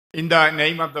In the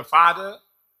name of the Father,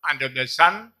 and of the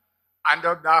Son, and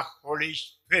of the Holy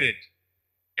Spirit.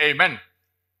 Amen.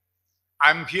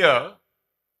 I'm here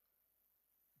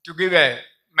to give a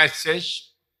message,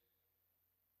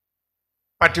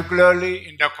 particularly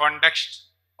in the context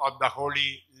of the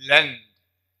Holy Lent,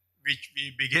 which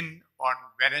we begin on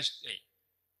Wednesday.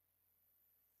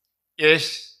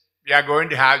 Yes, we are going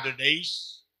to have the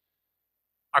days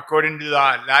according to the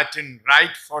Latin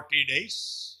rite, 40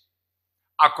 days.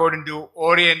 According to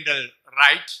Oriental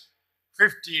rite,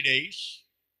 50 days.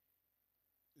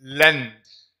 Lent,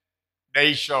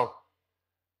 days of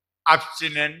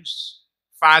abstinence,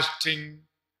 fasting,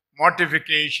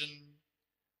 mortification,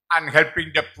 and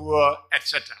helping the poor,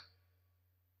 etc.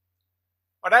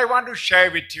 What I want to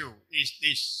share with you is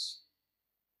this.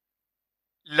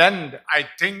 Lent, I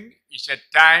think, is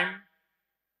a time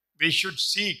we should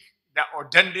seek the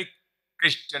authentic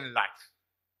Christian life.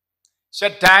 It's a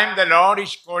time the Lord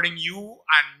is calling you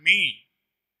and me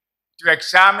to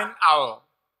examine our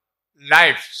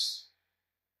lives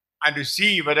and to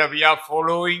see whether we are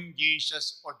following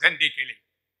Jesus authentically.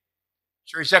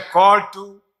 So it's a call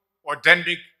to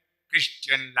authentic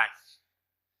Christian life.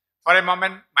 For a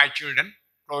moment, my children,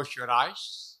 close your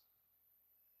eyes.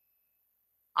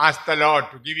 Ask the Lord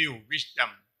to give you wisdom,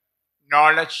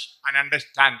 knowledge, and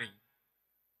understanding,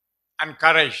 and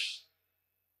courage.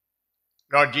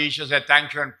 Lord Jesus, I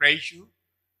thank you and praise you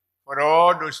for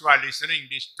all those who are listening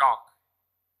this talk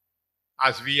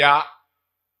as we are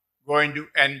going to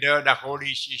enter the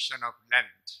holy season of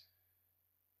Lent.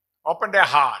 Open their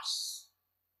hearts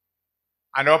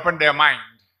and open their mind,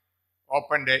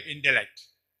 open their intellect.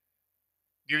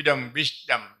 Give them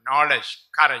wisdom, knowledge,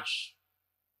 courage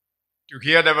to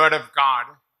hear the word of God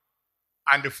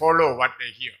and to follow what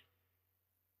they hear.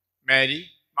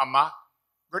 Mary, Mama,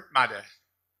 good mother,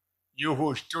 you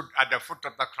who stood at the foot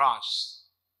of the cross,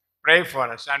 pray for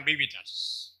us and be with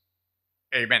us.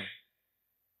 Amen.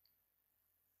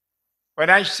 When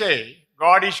I say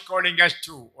God is calling us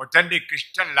to authentic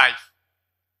Christian life,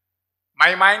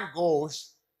 my mind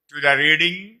goes to the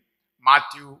reading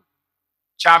Matthew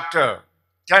chapter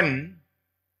 10,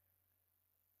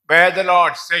 where the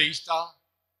Lord says the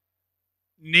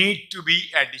need to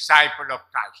be a disciple of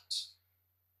Christ.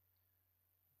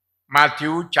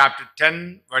 Matthew chapter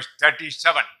 10, verse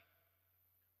 37.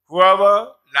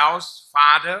 Whoever loves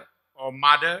father or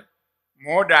mother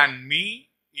more than me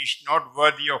is not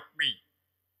worthy of me.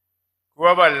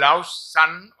 Whoever loves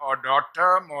son or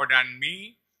daughter more than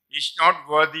me is not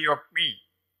worthy of me.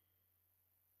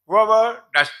 Whoever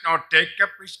does not take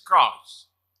up his cross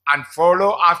and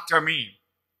follow after me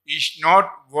is not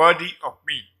worthy of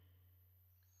me.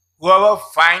 Whoever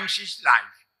finds his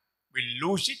life will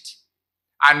lose it,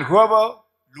 and whoever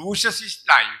loses his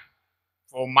life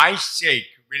for my sake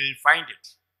will find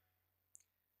it.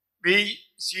 We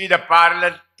see the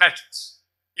parallel texts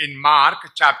in Mark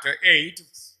chapter 8,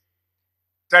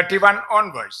 31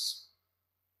 onwards.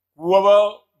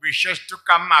 Whoever wishes to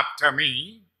come after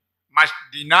me must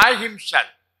deny himself,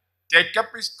 take up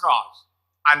his cross,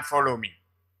 and follow me.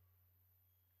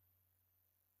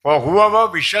 For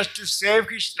whoever wishes to save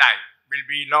his life will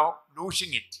be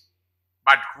losing it,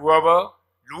 but whoever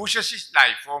loses his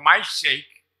life for my sake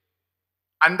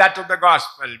and that of the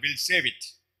gospel will save it.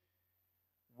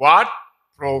 What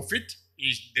profit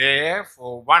is there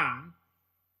for one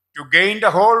to gain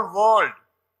the whole world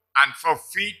and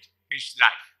forfeit his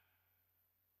life?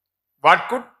 What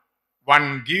could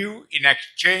one give in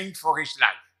exchange for his life?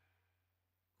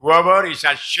 Whoever is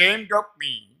ashamed of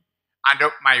me and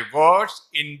of my words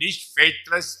in this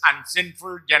faithless and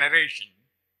sinful generation,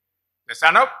 the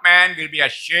Son of Man will be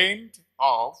ashamed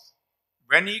of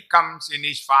when he comes in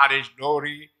his Father's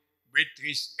glory with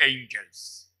his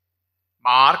angels.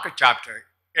 Mark chapter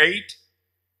 8,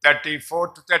 34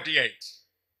 to 38.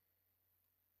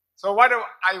 So what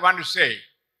I want to say,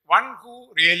 one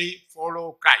who really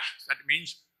follows Christ, that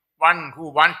means one who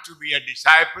wants to be a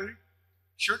disciple,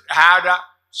 should have the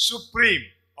supreme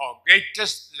or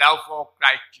greatest love for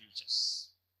Christ Jesus.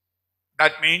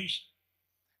 That means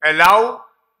a love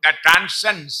that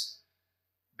transcends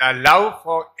the love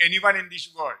for anyone in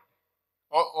this world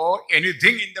or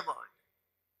anything in the world.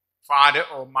 Father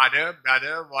or mother,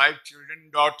 brother, wife, children,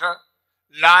 daughter,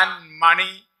 land,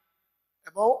 money.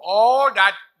 Above all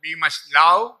that, we must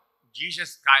love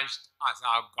Jesus Christ as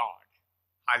our God.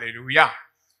 Hallelujah.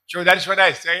 So that's what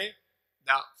I say,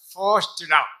 the first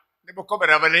love. The book of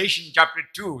Revelation chapter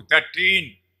 2,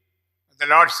 13, the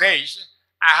Lord says,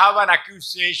 I have an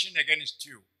accusation against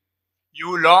you.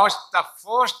 You lost the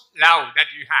first love that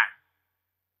you had.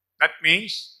 That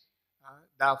means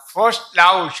the first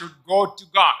love should go to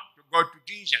God, to go to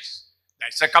Jesus.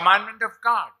 That's a commandment of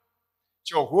God.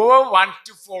 So whoever wants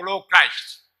to follow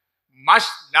Christ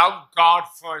must love God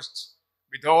first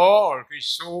with all his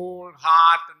soul,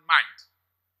 heart, and mind.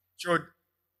 So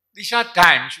these are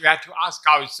times we have to ask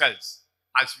ourselves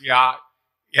as we are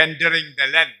entering the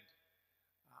Lent.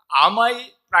 Am I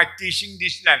practicing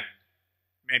this Lent?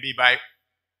 Maybe by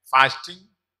fasting,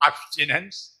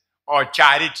 abstinence, or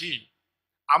charity.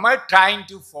 Am I trying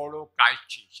to follow Christ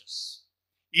Jesus?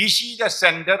 Is he the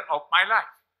center of my life?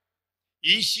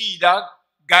 Is he the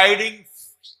guiding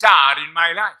star in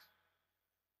my life?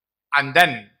 And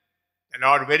then the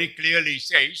Lord very clearly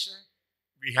says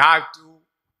we have to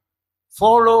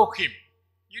follow him.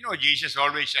 You know, Jesus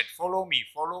always said, follow me,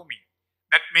 follow me.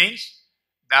 That means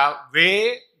the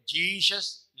way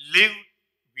Jesus lived,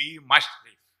 we must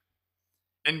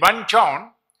live. In 1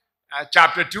 John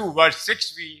chapter 2 verse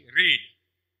 6 we read,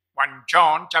 1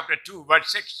 John chapter 2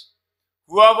 verse 6,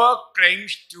 whoever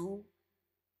claims to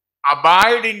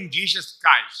abide in Jesus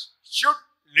Christ should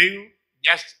live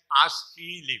just as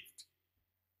he lived.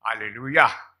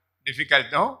 Hallelujah. Difficult,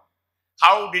 no?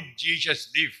 How did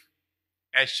Jesus live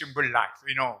a simple life?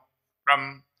 We know,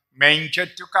 from manger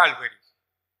to Calvary,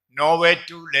 nowhere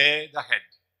to lay the head.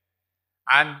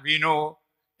 And we know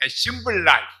a simple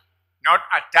life, not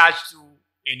attached to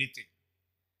anything.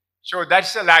 So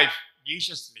that's the life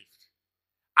Jesus lived.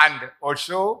 And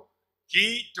also,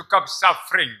 he took up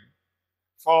suffering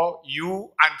for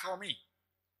you and for me.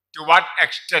 To what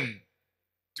extent?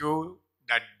 To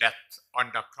the death on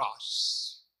the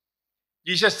cross.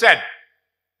 Jesus said,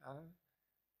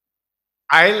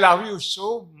 I love you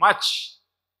so much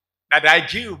that I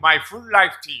give my full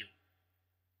life to you.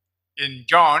 In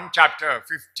John chapter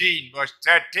 15 verse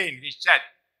 13, he said,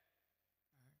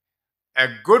 a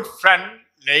good friend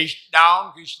lays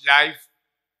down his life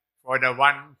for the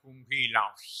one whom he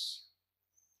loves.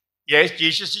 Yes,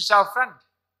 Jesus is our friend.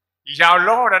 He's our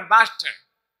Lord and Master,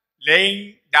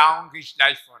 laying down his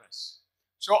life for us.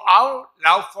 So our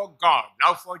love for God,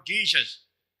 love for Jesus,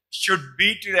 should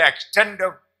be to the extent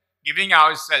of giving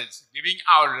ourselves, giving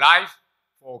our life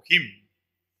for him.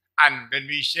 And when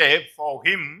we say for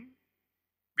him,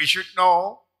 we should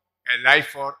know a life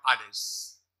for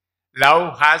others.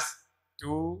 Love has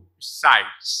two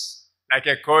sides. Like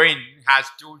a coin has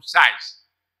two sides.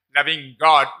 Loving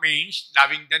God means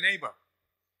loving the neighbor.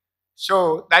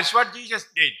 So that's what Jesus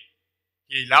did.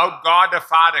 He loved God the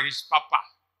Father, his Papa.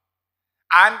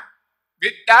 And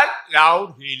with that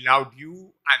love, he loved you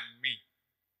and me.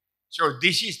 So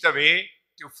this is the way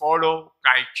to follow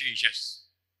Christ Jesus.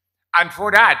 And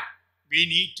for that, we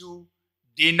need to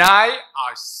deny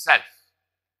ourselves.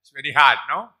 It's very hard,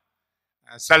 no?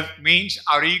 Self means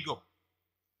our ego.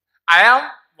 I am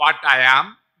what I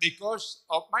am because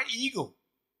of my ego.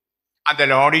 And the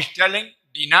Lord is telling,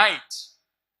 deny it.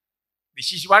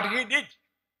 This is what he did.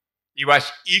 He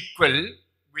was equal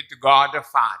with God the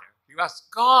Father. He was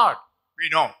God, we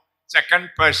know, second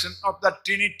person of the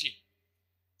Trinity.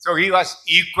 So he was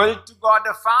equal to God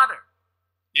the Father,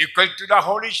 equal to the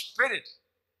Holy Spirit.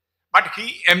 But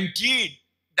he emptied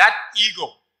that ego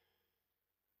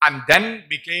and then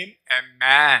became a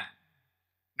man.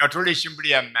 Not only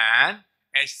simply a man,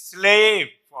 a slave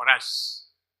for us,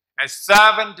 a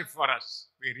servant for us.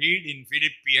 We read in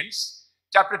Philippians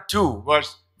chapter 2,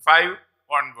 verse 5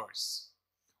 onwards.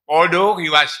 Although he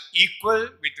was equal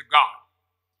with God,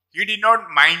 he did not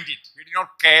mind it. He did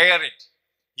not care it.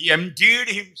 He emptied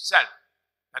himself.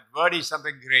 That word is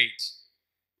something great.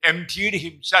 Emptied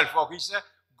himself of his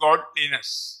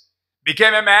godliness.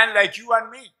 Became a man like you and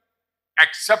me.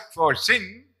 Except for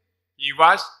sin, he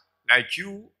was like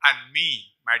you and me,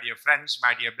 my dear friends,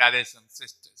 my dear brothers and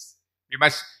sisters. We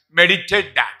must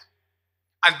meditate that.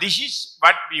 And this is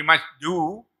what we must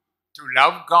do to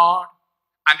love God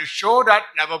and to show that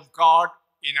love of God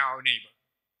in our neighbor.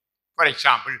 For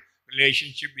example,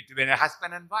 relationship between a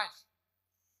husband and wife.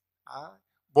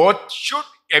 Both should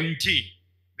empty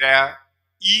their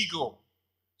ego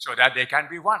so that they can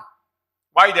be one.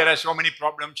 Why there are so many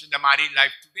problems in the married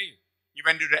life today?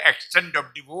 Even to the extent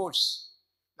of divorce.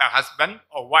 The husband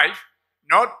or wife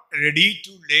not ready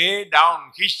to lay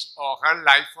down his or her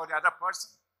life for the other person.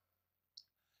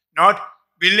 Not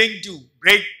willing to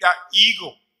break the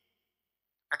ego.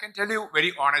 I can tell you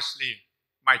very honestly,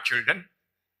 my children,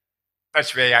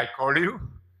 that's why I call you.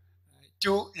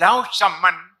 To love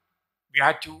someone, we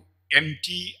have to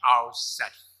empty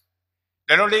ourselves.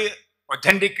 Then only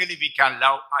authentically we can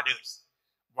love others.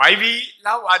 Why we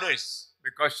love others?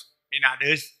 Because in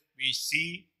others we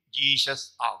see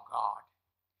Jesus our God.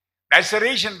 That's the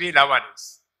reason we love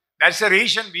others. That's the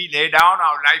reason we lay down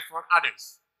our life for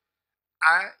others.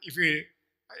 If we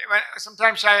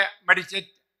Sometimes I meditate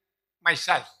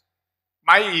myself,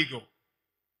 my ego.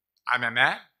 I'm a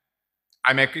man,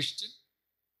 I'm a Christian,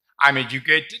 I'm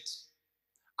educated,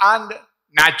 and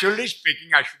naturally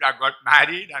speaking, I should have got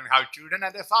married and have children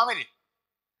and a family,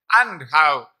 and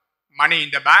have money in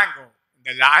the bank or in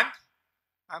the land.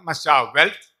 I must have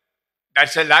wealth.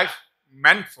 That's a life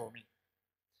meant for me.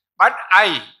 But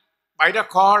I, by the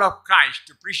call of Christ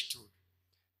to priesthood,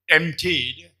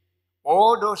 emptied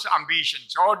all those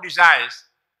ambitions, all desires,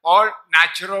 all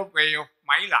natural way of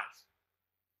my life.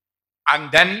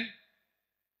 And then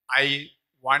I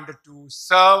wanted to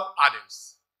serve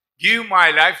others, give my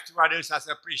life to others as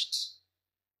a priest.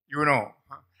 You know,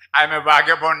 I'm a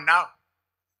vagabond now,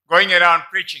 going around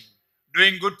preaching,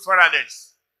 doing good for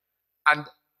others. And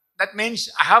that means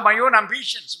I have my own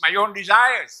ambitions, my own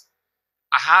desires.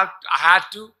 I had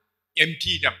to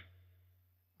empty them.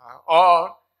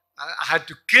 Or I had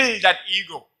to kill that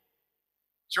ego.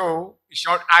 So it's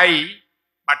not I,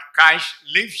 but Christ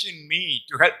lives in me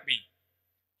to help me.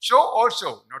 So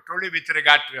also, not only with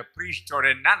regard to a priest or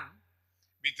a nun,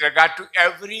 with regard to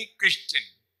every Christian,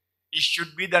 it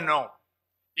should be the norm.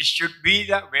 It should be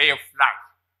the way of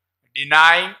life,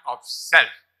 denying of self.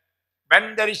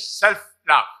 When there is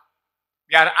self-love,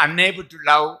 we are unable to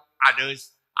love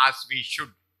others as we should.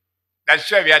 That's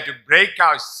why we have to break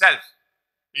ourselves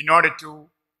in order to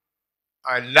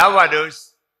love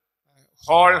others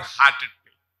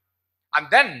wholeheartedly. And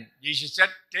then Jesus said,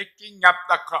 taking up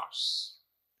the cross.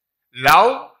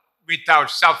 Love without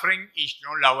suffering is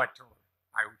no love at all,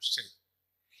 I would say.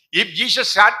 If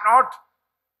Jesus had not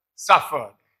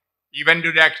suffered, even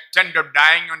to the extent of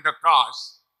dying on the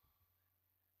cross,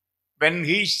 when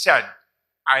he said,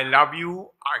 I love you,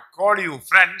 I call you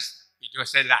friends, it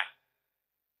was a lie.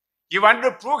 He wanted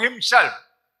to prove himself.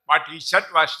 What he said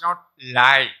was not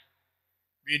lie.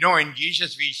 We know in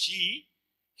Jesus we see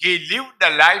he lived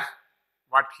the life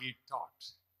what he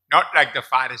taught. Not like the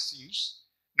Pharisees,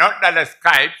 not like the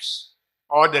scribes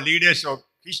or the leaders of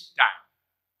his time.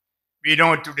 We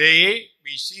know today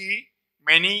we see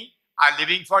many are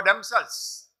living for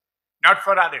themselves, not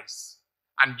for others.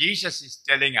 And Jesus is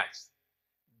telling us,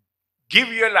 give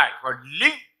your life or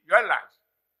live your life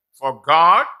for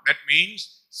God. That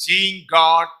means seeing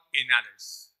God in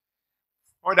others.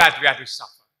 For that we have to suffer.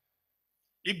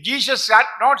 If Jesus had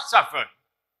not suffered,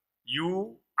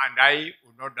 you and I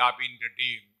would not have been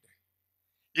redeemed.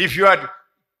 If you are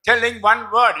telling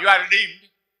one word, you are redeemed,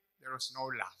 there was no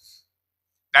love.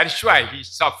 That's why he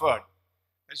suffered.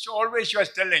 That's always he was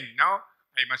telling, no,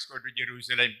 I must go to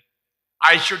Jerusalem.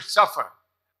 I should suffer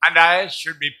and I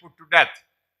should be put to death.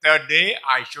 Third day,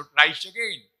 I should rise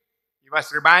again. He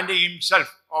was reminding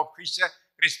himself of his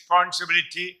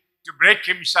responsibility to break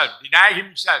himself, deny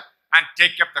himself, and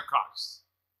take up the cross.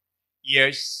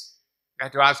 Yes, we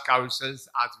have to ask ourselves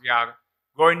as we are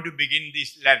going to begin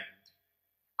this Lent,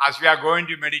 as we are going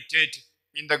to meditate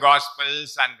in the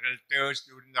Gospels and altars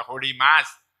during the Holy Mass,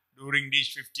 during these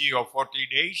 50 or 40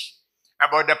 days,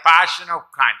 about the passion of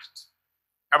Christ,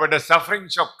 about the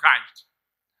sufferings of Christ.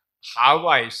 Have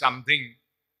I something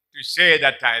to say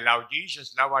that I love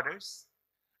Jesus, love others?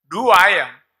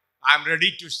 I'm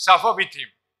ready to suffer with him.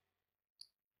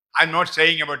 I'm not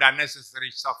saying about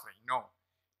unnecessary suffering, no.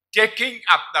 Taking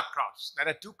up the cross. There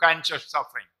are two kinds of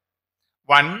suffering.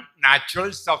 One,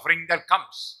 natural suffering that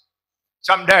comes.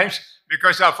 Sometimes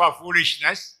because of our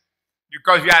foolishness,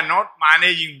 because we are not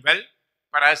managing well,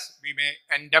 perhaps we may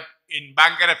end up in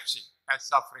bankruptcy as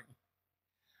suffering.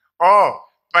 Or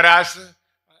perhaps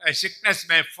a sickness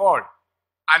may fall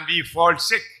and we fall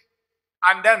sick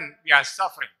and then we are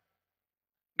suffering.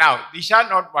 Now, these are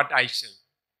not what I say.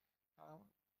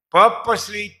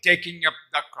 Purposely taking up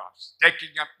the cross,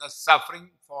 taking up the suffering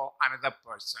for another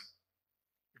person.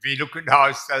 If we look at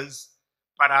ourselves,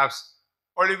 perhaps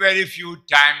only very few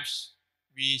times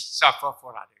we suffer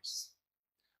for others.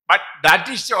 But that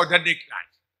is the authentic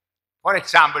life. For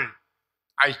example,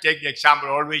 I take the example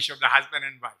always of the husband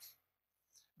and wife.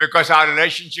 Because our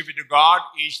relationship with God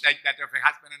is like that of a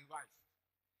husband and wife.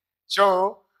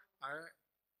 So,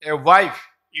 a wife,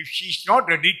 if she's not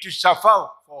ready to suffer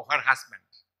for her husband,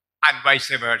 and vice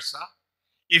versa,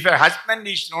 if a husband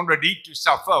is not ready to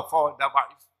suffer for the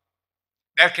wife,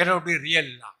 there cannot be real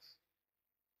love.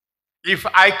 If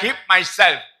I keep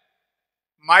myself,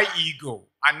 my ego,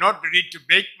 I'm not ready to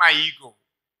break my ego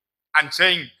and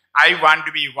saying, I want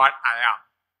to be what I am.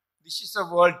 This is the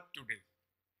world today.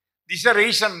 This is the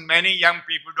reason many young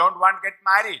people don't want to get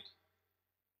married.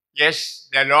 Yes,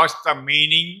 they lost the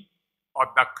meaning of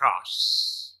the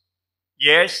cross.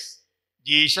 Yes,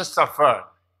 Jesus suffered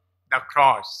the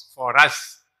cross for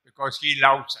us because he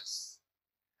loves us.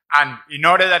 And in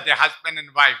order that a husband and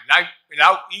wife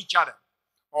love each other,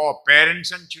 or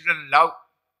parents and children love,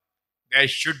 there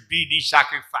should be this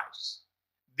sacrifice,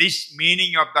 this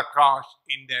meaning of the cross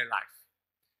in their life.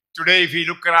 Today, if we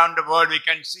look around the world, we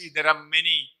can see there are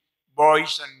many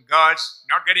boys and girls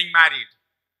not getting married.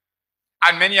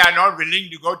 And many are not willing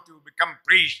to go to become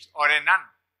priest or a nun.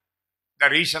 The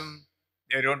reason,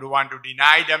 they don't want to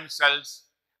deny themselves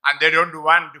and they don't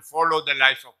want to follow the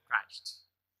life of Christ.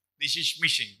 This is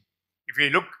missing. If we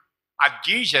look at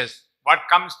Jesus, what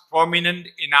comes prominent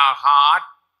in our heart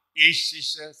is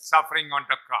his suffering on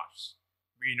the cross.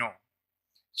 We know.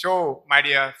 So, my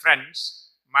dear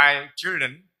friends, my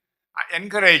children, I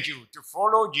encourage you to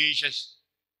follow Jesus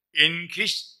in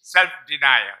his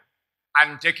self-denial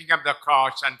and taking up the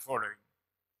cross and following.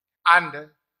 And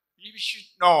we should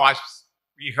know, as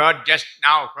we heard just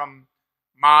now from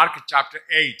Mark chapter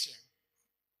 8,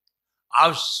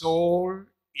 our soul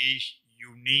is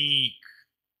unique.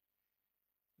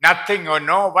 Nothing or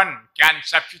no one can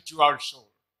substitute our soul.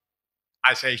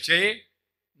 As I say,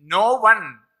 no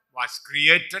one was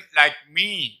created like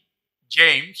me,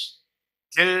 James,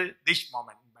 till this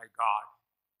moment by God.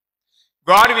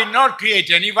 God will not create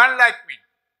anyone like me.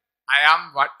 I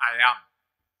am what I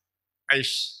am.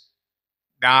 Is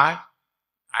that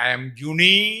I am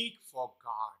unique for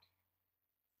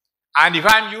God. And if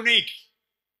I am unique,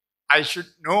 I should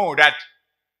know that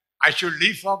I should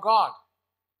live for God.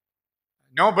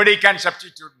 Nobody can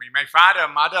substitute me. My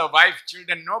father, mother, wife,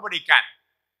 children, nobody can.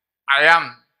 I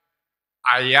am.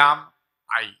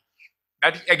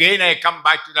 That again I come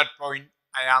back to that point.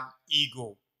 I am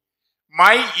ego.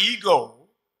 My ego,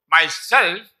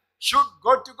 myself, should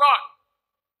go to God.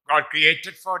 God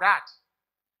created for that.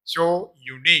 So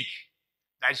unique.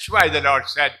 That's why the Lord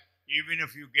said, even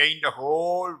if you gain the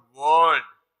whole world,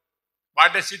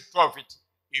 what does it profit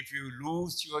if you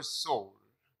lose your soul?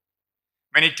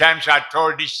 Many times I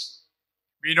told this.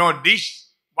 We know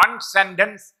this one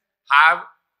sentence have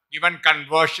given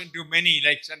conversion to many,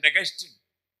 like St. Augustine.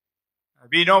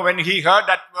 We know when he heard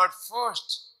that word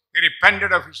first, he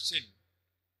repented of his sin.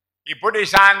 He put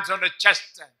his hands on the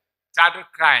chest and started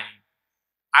crying.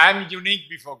 I am unique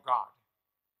before God.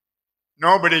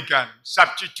 Nobody can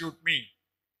substitute me.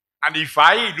 And if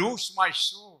I lose my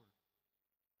soul,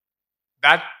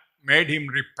 that made him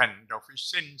repent of his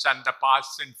sins and the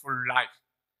past sinful life.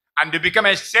 And to become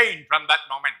a saint from that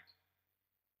moment.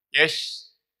 Yes,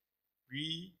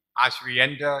 as we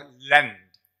enter Lent,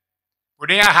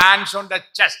 putting our hands on the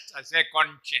chest as a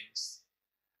conscience,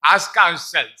 ask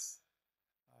ourselves,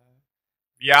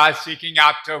 we are seeking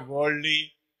after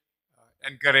worldly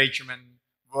encouragement,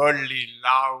 worldly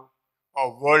love,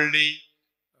 or worldly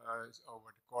or what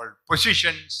we call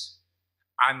positions,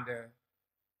 and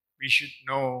we should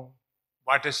know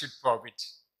what does it profit.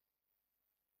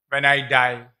 When I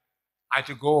die, I have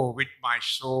to go with my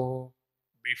soul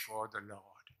before the Lord.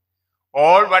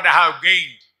 All what I have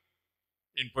gained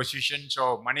in positions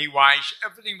or money-wise,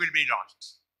 everything will be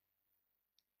lost.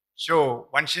 So,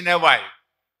 once in a while,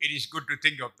 it is good to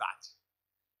think of that.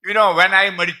 You know, when I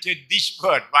meditate this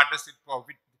word, what does it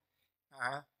profit?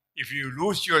 If you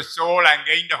lose your soul and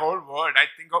gain the whole world, I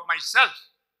think of myself.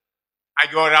 I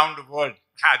go around the world.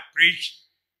 I preach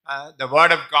the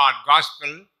word of God,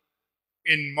 gospel,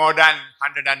 in more than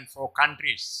 104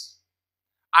 countries.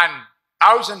 And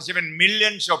thousands, even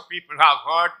millions of people have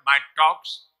heard my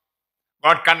talks,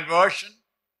 got conversion,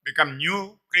 become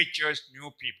new creatures,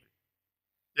 new people.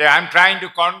 Yeah, I'm trying to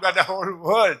conquer the whole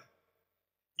world.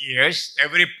 Yes,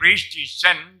 every priest is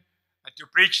sent to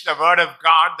preach the word of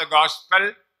God, the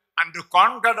gospel, and to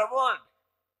conquer the world.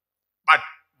 But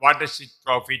what does it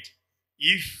profit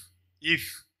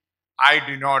if I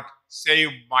do not save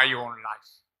my own life?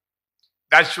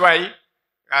 That's why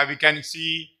we can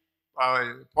see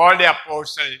Paul the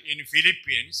Apostle in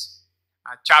Philippians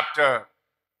chapter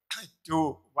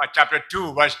 2,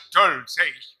 verse 12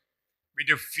 says,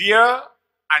 with fear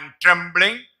and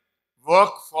trembling,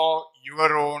 work for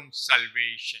your own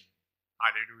salvation.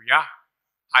 Hallelujah.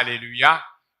 Hallelujah.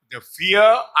 The fear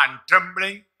and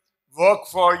trembling, work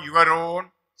for your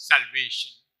own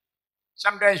salvation.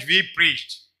 Sometimes we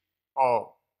priests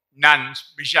or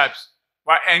nuns, bishops,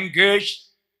 were engaged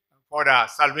for the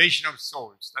salvation of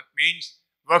souls. That means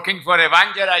working for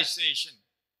evangelization.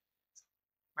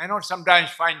 May not sometimes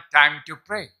find time to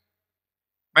pray.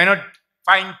 May not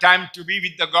find time to be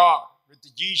with the God, with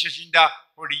Jesus in the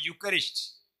Holy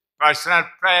Eucharist, personal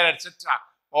prayer, etc.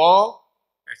 Or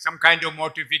some kind of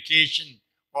mortification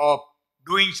or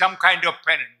doing some kind of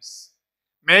penance.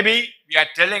 Maybe we are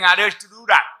telling others to do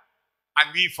that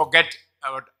and we forget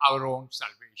about our own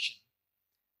salvation.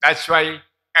 That's why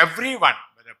everyone,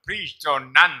 whether the priest or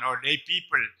nun or lay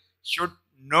people should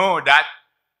know that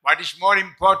what is more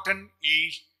important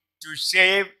is to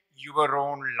save your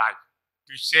own life.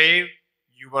 To save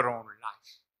your own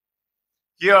life.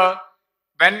 Here,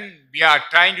 when we are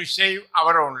trying to save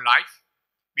our own life,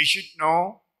 we should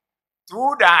know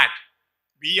through that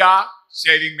we are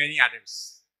saving many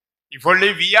others. If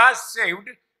only we are saved,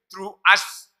 through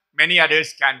us, many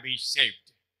others can be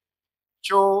saved.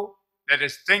 So, let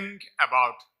us think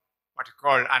about what we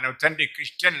call an authentic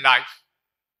Christian life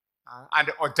and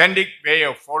authentic way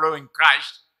of following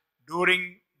Christ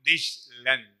during this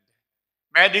Lent.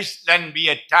 May this Lent be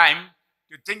a time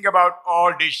to think about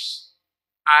all this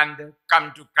and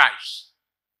come to Christ.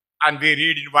 And we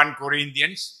read in 1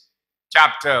 Corinthians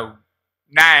chapter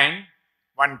 9,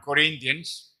 1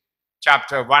 Corinthians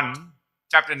chapter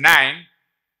 9,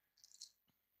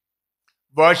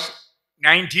 verse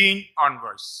 19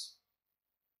 onwards.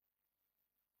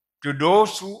 To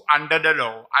those who under the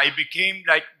law, I became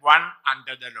like one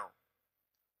under the law,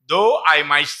 though I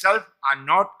myself am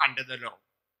not under the law,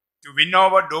 to win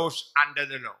over those under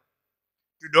the law.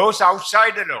 To those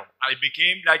outside the law, I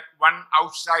became like one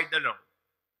outside the law,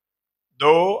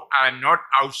 though I am not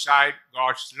outside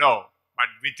God's law, but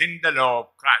within the law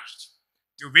of Christ,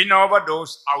 to win over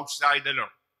those outside the law.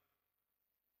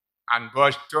 And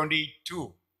verse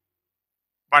 22,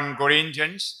 1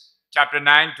 Corinthians chapter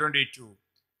 9, 22.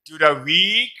 To the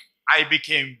weak I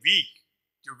became weak,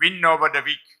 to win over the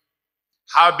weak.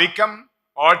 Have become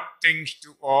all things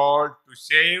to all, to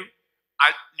save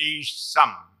at least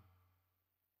some.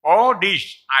 All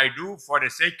this I do for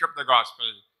the sake of the gospel,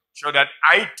 so that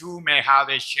I too may have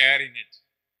a share in it.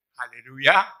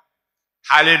 Hallelujah.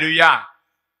 Hallelujah.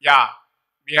 Yeah,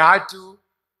 we have to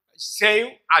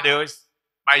save others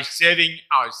by saving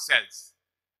ourselves.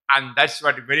 And that's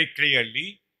what very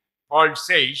clearly Paul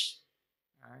says,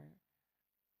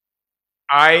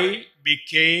 I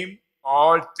became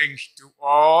all things to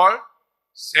all,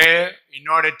 save in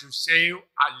order to save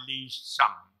at least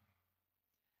some.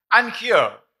 And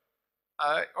here,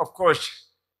 of course,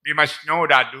 we must know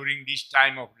that during this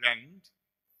time of Lent,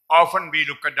 often we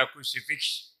look at the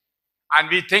crucifix and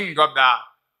we think of the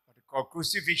what we call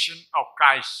crucifixion of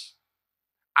Christ.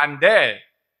 And there,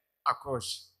 of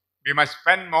course, we must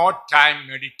spend more time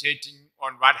meditating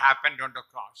on what happened on the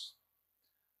cross.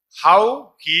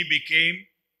 How he became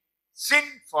sin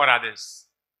for others.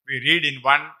 We read in 2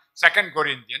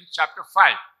 Corinthians chapter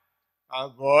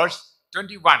 5, verse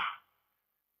 21.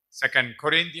 2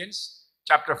 Corinthians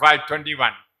chapter 5,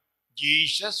 21.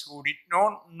 Jesus, who did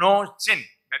not know sin,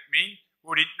 that means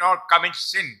who did not commit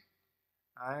sin.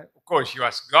 Of course, he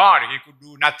was God. He could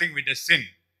do nothing with the sin.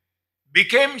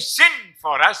 Became sin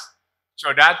for us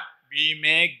so that we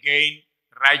may gain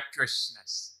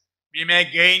righteousness. We may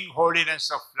gain holiness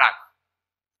of life.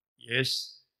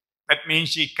 Yes, that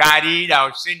means he carried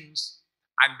our sins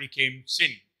and became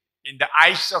sin. In the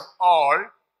eyes of all,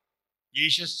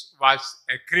 Jesus was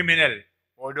a criminal,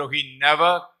 although he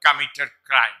never committed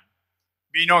crime.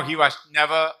 We know he was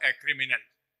never a criminal.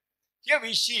 Here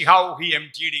we see how he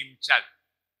emptied himself.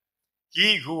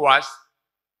 He who was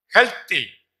healthy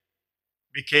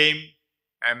became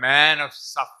a man of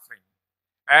suffering,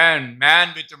 and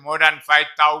man with more than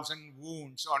 5,000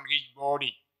 wounds on his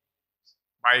body,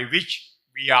 by which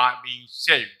we are being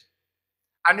saved.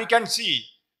 And we can see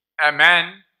a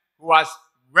man who was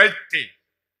wealthy.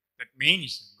 That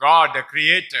means God, the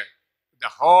Creator, the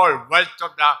whole wealth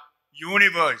of the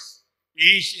universe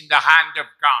is in the hand of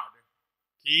God.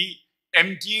 He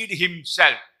emptied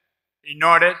himself in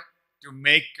order to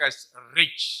make us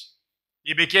rich.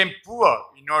 He became poor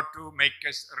in order to make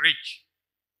us rich.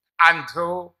 And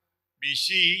so we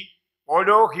see,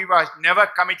 although he was never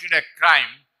committed a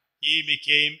crime, he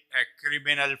became a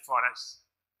criminal for us.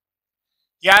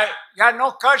 He had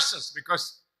no curses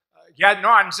because he had no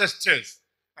ancestors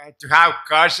to have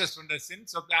curses from the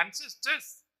sins of the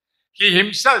ancestors. He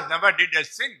himself never did a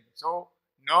sin, so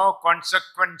no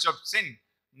consequence of sin,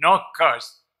 no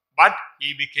curse. But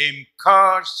he became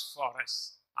cursed for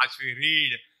us. As we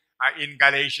read in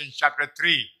Galatians chapter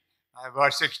 3,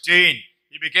 verse 16,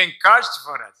 he became cursed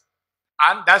for us.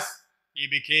 And thus he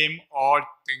became all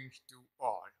things to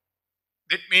all.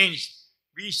 That means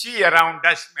we see around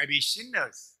us maybe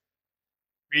sinners.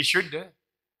 We should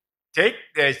take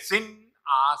their sin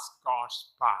as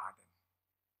God's pardon.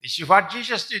 This is what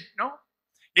Jesus did, no?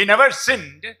 He never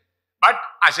sinned, but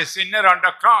as a sinner on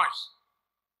the cross,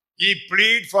 he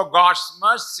pleaded for God's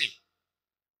mercy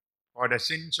for the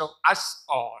sins of us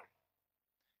all.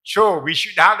 So we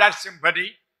should have that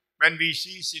sympathy when we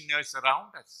see sinners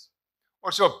around us.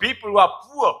 Also, people who are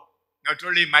poor, not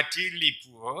only materially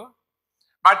poor,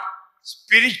 but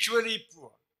spiritually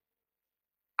poor.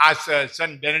 As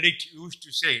St. Benedict used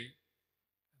to say,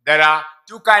 there are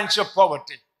two kinds of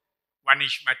poverty. One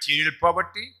is material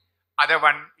poverty, other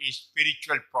one is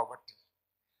spiritual poverty.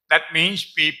 That means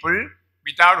people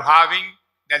without having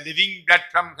the living bread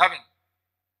from heaven,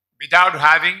 without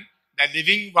having the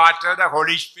living water, the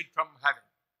Holy Spirit from heaven.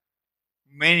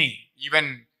 Many,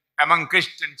 even among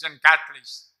Christians and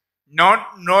Catholics,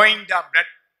 not knowing the bread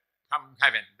from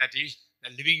heaven, that is the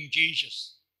living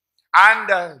Jesus, and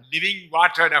the living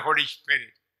water, the Holy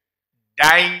Spirit,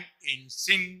 dying in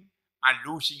sin and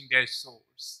losing their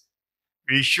souls.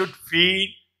 We should feel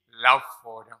love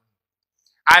for them.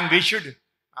 And we should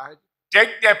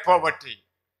take their poverty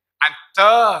and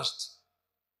thirst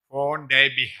on their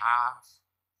behalf.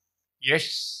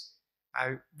 Yes,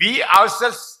 we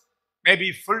ourselves may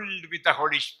be filled with the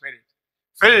Holy Spirit,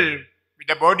 filled with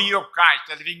the body of Christ,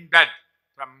 the living blood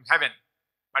from heaven.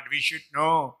 But we should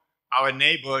know our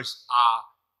neighbors are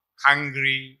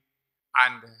hungry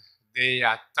and they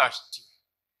are thirsty.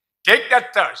 Take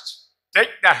that thirst, take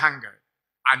that hunger,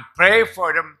 and pray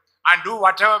for them and do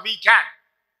whatever we can.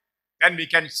 Then we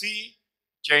can see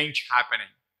change happening.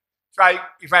 So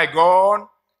if I go on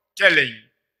telling,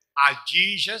 as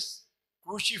Jesus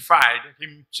crucified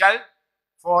himself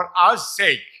for our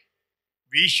sake,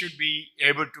 we should be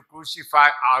able to crucify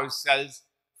ourselves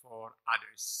for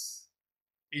others.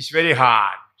 It's very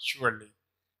hard, surely.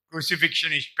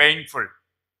 Crucifixion is painful,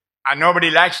 and nobody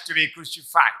likes to be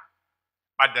crucified.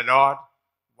 But the Lord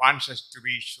wants us to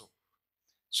be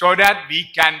so that we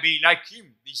can be like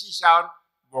him. This is our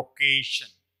vocation.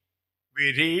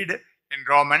 We read in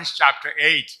Romans chapter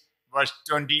 8, verse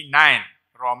 29.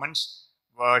 Romans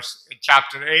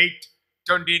chapter 8,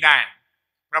 29.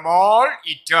 From all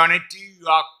eternity you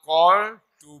are called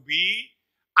to be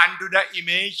unto the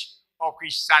image of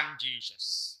his Son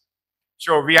Jesus.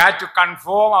 So we have to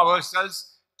conform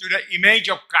ourselves to the image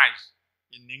of Christ.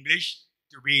 In English,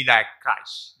 to be like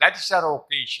Christ. That is our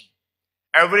vocation.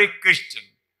 Every Christian,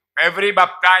 every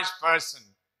baptized person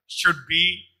should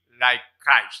be like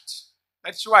Christ.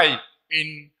 That's why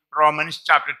in Romans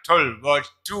chapter 12, verse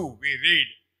 2, we read,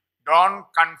 don't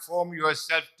conform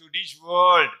yourself to this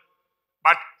world,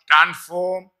 but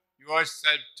transform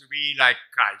yourself to be like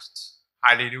Christ.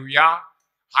 Hallelujah.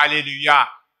 Hallelujah.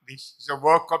 This is the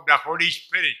work of the Holy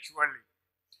Spirit, surely.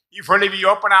 If only we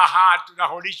open our heart to the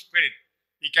Holy Spirit,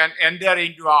 he can enter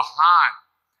into our heart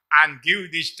and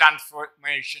give this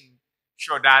transformation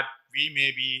so that we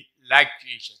may be like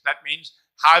Jesus. That means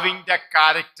having the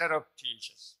character of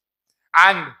Jesus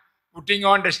and putting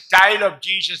on the style of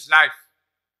Jesus' life.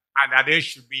 And others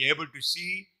should be able to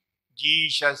see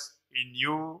Jesus in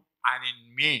you and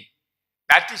in me.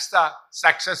 That is the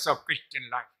success of Christian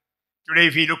life. Today,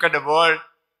 if we look at the world,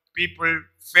 people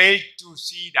fail to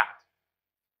see that.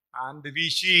 And we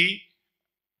see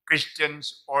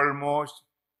Christians almost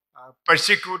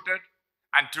persecuted.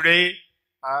 And today,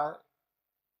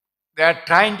 they are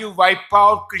trying to wipe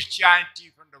out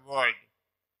Christianity from the world.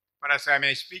 Perhaps I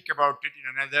may speak about it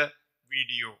in another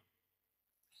video.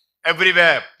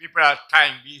 Everywhere, people are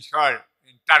trying. We heard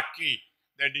in Turkey,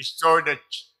 they destroyed a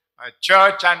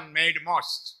church and made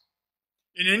mosques.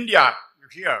 In India,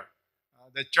 you hear,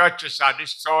 the churches are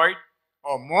destroyed,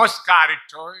 or mosques are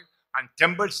destroyed, and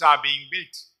temples are being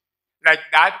built. Like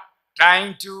that,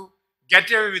 trying to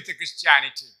get away with the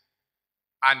Christianity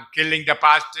and killing the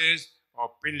pastors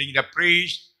or killing the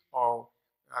priests or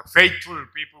faithful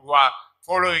people who are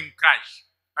following Christ.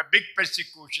 A big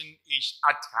persecution is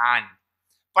at hand.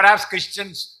 Perhaps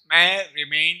Christians may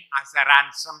remain as a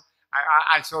ransom,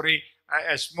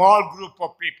 a small group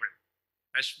of people.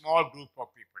 A small group of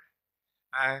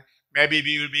people. Maybe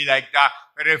we will be like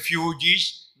the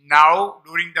refugees now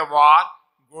during the war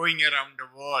going around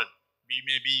the world. We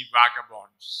may be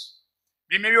vagabonds.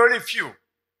 We may be only few.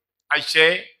 I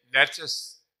say, let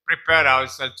us prepare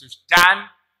ourselves to stand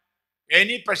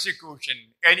any persecution,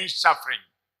 any suffering,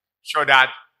 so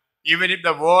that even if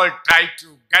the world tries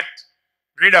to get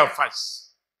rid of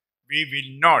us, we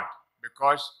will not,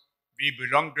 because we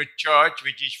belong to a church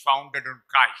which is founded on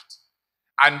Christ.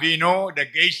 And we know the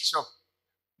gates of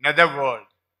another world,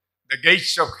 the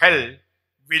gates of hell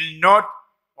will not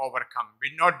overcome,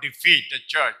 will not defeat the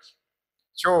church.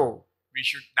 So we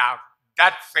should have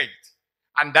that faith.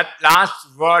 And that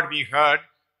last word we heard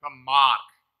from Mark.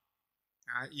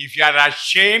 If you are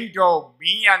ashamed of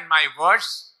me and my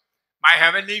words, my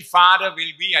heavenly Father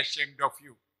will be ashamed of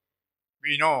you.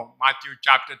 We know Matthew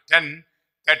chapter 10,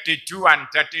 32 and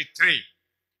 33.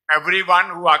 Everyone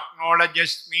who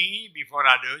acknowledges me before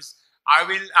others, I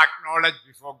will acknowledge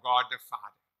before God the Father.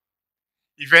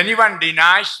 If anyone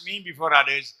denies me before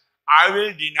others, I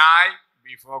will deny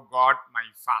before God my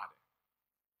Father.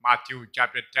 Matthew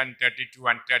chapter 10, 32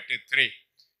 and 33.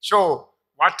 So,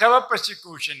 whatever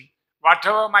persecution,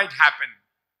 whatever might happen,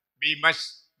 we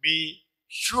must be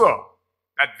sure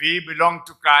that we belong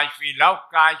to Christ, we love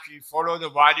Christ, we follow the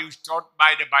values taught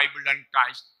by the Bible and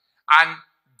Christ, and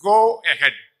go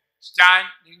ahead,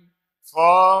 standing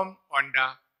firm on the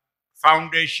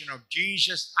foundation of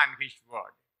Jesus and His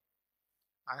Word.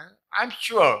 I'm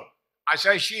sure, as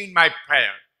I see in my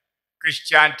prayer,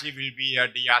 Christianity will be a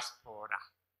diaspora,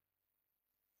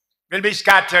 will be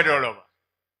scattered all over,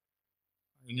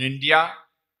 in India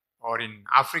or in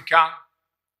Africa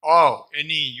or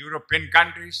any European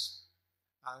countries.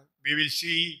 We will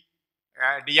see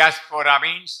diaspora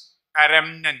means a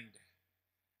remnant,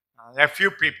 a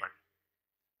few people.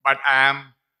 But I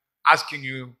am asking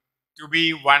you to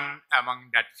be one among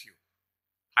that few.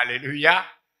 Hallelujah.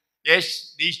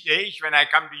 Yes, these days when I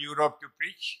come to Europe to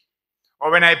preach,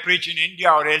 or when I preach in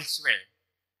India or elsewhere,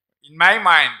 in my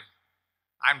mind,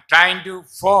 I'm trying to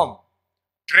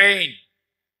train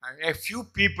a few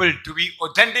people to be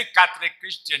authentic Catholic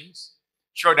Christians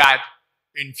so that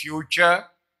in future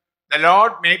the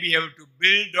Lord may be able to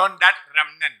build on that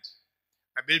remnant.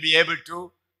 I will be able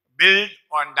to build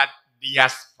on that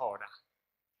diaspora.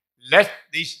 Let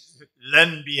this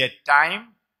Lent be a time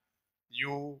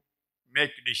you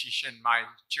make a decision, my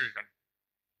children.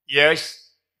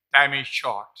 Yes, time is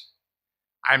short.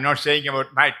 I'm not saying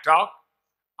about my talk.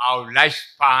 Our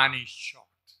lifespan is short.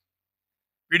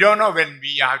 We don't know when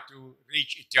we have to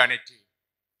reach eternity.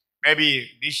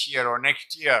 Maybe this year or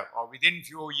next year or within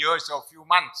few years or few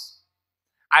months.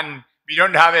 And we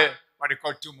don't have what you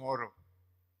call tomorrow.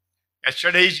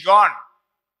 Yesterday is gone.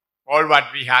 All what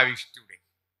we have is today.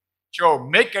 So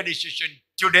make a decision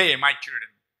today, my children,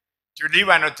 to live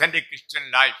an authentic Christian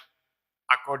life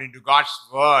according to God's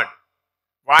word,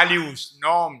 values,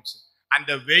 norms, and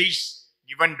the ways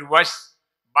given to us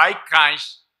by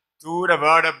Christ through the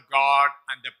word of God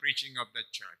and the preaching of the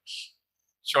church,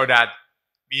 so that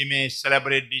we may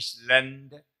celebrate this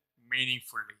Lent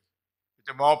meaningfully,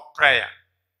 with more prayer,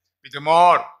 with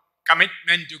more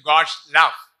commitment to God's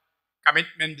love,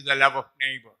 commitment to the love of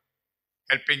neighbor,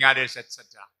 helping others, etc.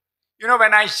 You know,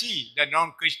 when I see the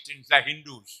non-Christians, the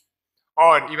Hindus,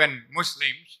 or even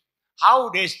Muslims, how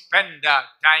they spend the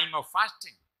time of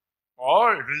fasting.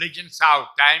 All religions have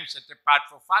time set apart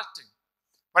for fasting.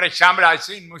 For example, I've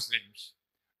seen Muslims,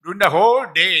 during the whole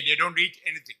day, they don't eat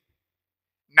anything.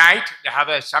 Night, they have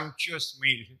a sumptuous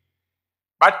meal,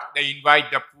 but they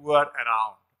invite the poor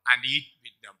around and eat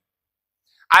with them.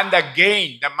 And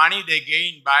the money they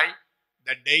gain by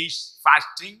the day's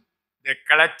fasting, they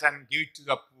collect and give to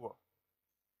the poor.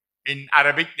 In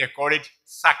Arabic, they call it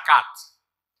zakat.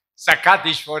 Zakat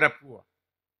is for the poor.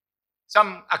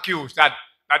 Some accuse that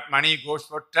money goes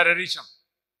for terrorism.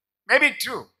 Maybe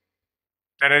true.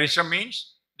 Terrorism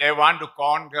means they want to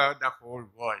conquer the whole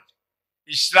world.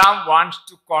 Islam wants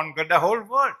to conquer the whole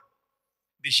world.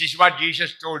 This is what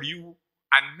Jesus told you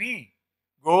and me.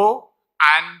 Go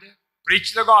and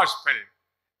preach the gospel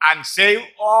and save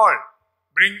all.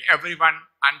 Bring everyone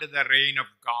under the reign of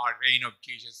God, reign of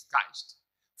Jesus Christ.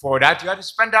 For that, you have to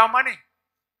spend our money.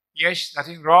 Yes,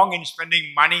 nothing wrong in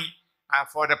spending money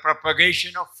for the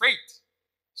propagation of faith.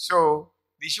 So,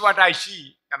 this is what I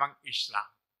see among Islam.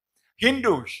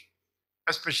 Hindus,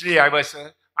 especially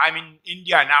I'm in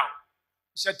India now.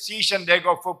 It's a season they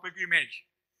go for pilgrimage.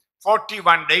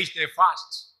 41 days they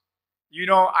fast. You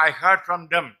know, I heard from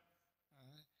them.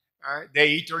 They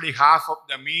eat only half of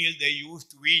the meal they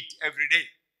used to eat every day.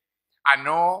 And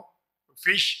no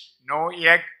fish, no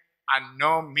egg, and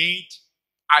no meat,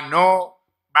 and no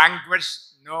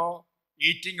banquets, no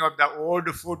eating of the old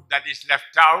food that is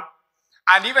left out.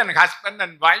 And even husband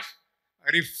and wife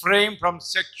refrain from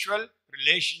sexual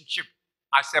relationship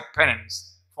as a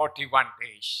penance, 41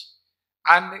 days.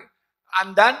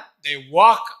 And then they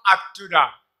walk up to the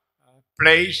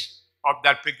place of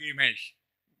that pilgrimage.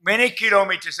 Many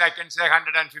kilometers, I can say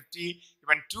 150,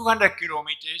 even 200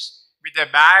 kilometers, with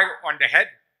a bag on the head,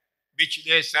 which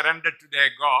they surrender to their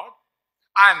God,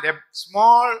 and a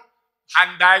small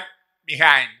handbag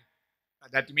behind.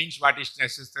 That means what is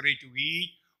necessary to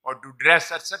eat or to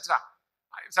dress, etc.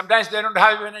 Sometimes they don't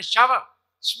have even a shower,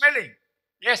 smelling.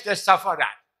 Yes, they suffer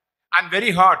that. And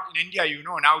very hot. In India, you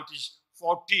know, now it is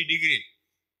 40 degrees.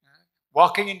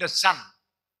 Walking in the sun,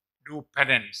 do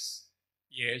penance.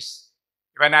 Yes.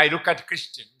 When I look at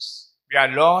Christians, we are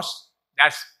lost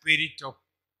that spirit of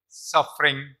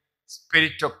suffering,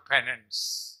 spirit of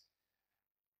penance.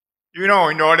 You know,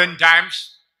 in olden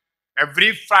times,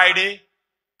 every Friday,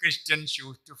 Christians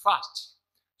used to fast.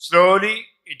 Slowly,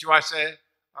 it was a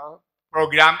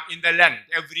program in the Lent,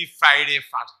 every Friday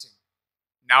fasting.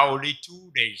 Now only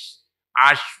 2 days,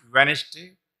 Ash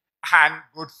Wednesday and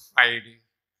Good Friday.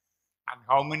 And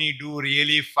how many do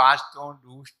really fast on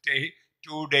those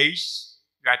 2 days?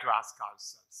 We have to ask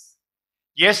ourselves.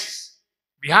 Yes,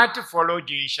 we have to follow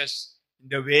Jesus in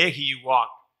the way he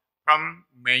walked from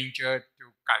manger to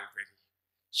Calvary.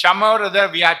 Somehow or other,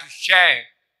 we have to share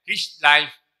his life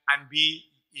and be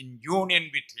in union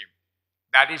with him.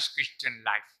 That is Christian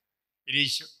life. It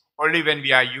is only when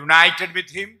we are united with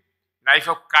him, life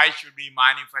of Christ should be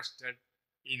manifested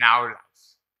in our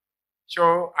life.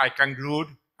 So I conclude.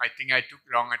 I think I took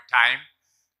longer time.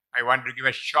 I want to give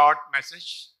a short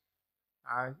message.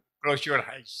 Close your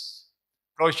eyes.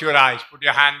 Close your eyes. Put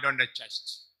your hand on the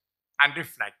chest and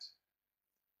reflect.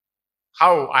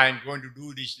 How I am going to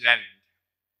do this Lent.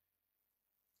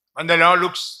 When the Lord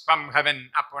looks from heaven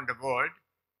upon the world,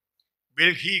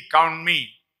 will he count me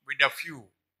with the few,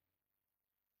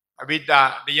 with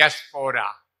the diaspora,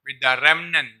 with the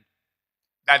remnant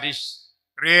that is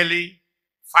really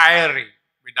fiery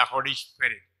with the Holy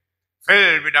Spirit,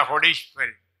 filled with the Holy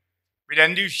Spirit, with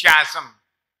enthusiasm,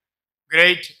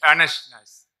 great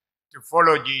earnestness to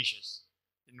follow Jesus?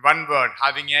 In one word,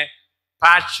 having a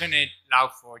passionate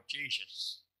love for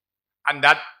Jesus. And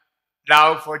that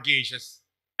love for Jesus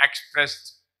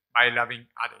expressed by loving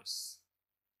others.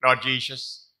 Lord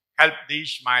Jesus, help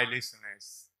these my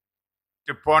listeners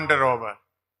to ponder over,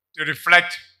 to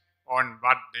reflect on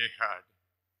what they heard,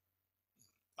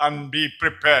 and be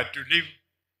prepared to live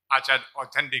as an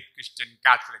authentic Christian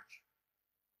Catholic,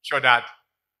 so that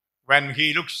when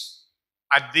he looks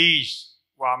at these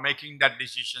who are making that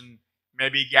decision, may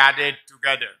be gathered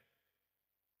together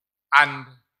and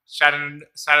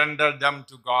surrender them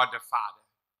to God the Father.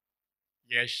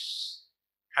 Yes,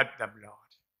 help them, Lord.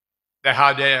 They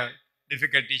have their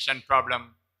difficulties and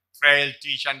problems,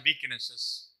 frailties and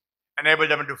weaknesses. Enable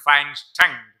them to find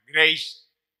strength, grace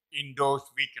in those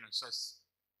weaknesses.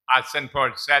 As St.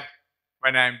 Paul said,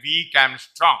 when I am weak, I am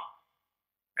strong.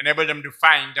 Enable them to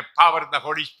find the power of the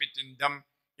Holy Spirit in them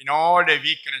in all their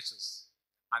weaknesses,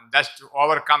 and thus to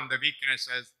overcome the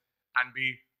weaknesses and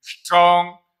be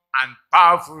strong and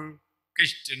powerful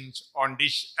Christians on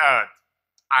this earth.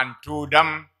 And through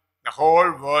them, the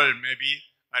whole world may be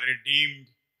redeemed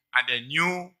and a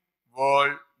new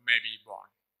world may be born.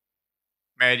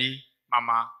 Mary,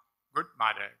 Mama, good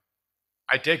mother,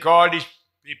 I take all these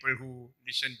people who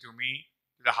listen to me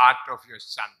to the heart of your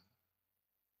Son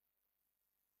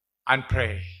and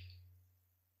pray.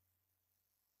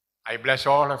 I bless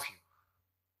all of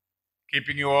you,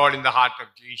 keeping you all in the heart of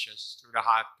Jesus, through the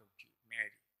heart of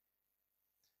Mary.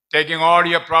 Taking all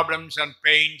your problems and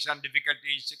pains and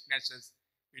difficulties, sicknesses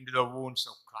into the wounds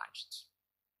of Christ.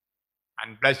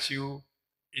 And bless you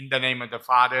in the name of the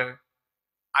Father,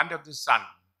 and of the Son,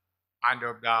 and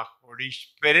of the Holy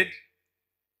Spirit.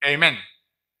 Amen.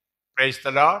 Praise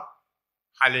the Lord.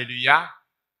 Hallelujah.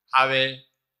 Have a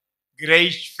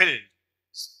grace-filled,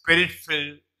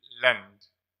 spirit-filled Lent.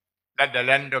 Let the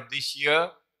Lent of this year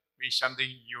be something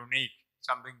unique,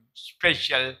 something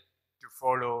special to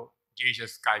follow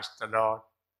Jesus Christ the Lord.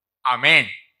 Amen.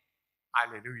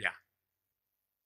 Hallelujah.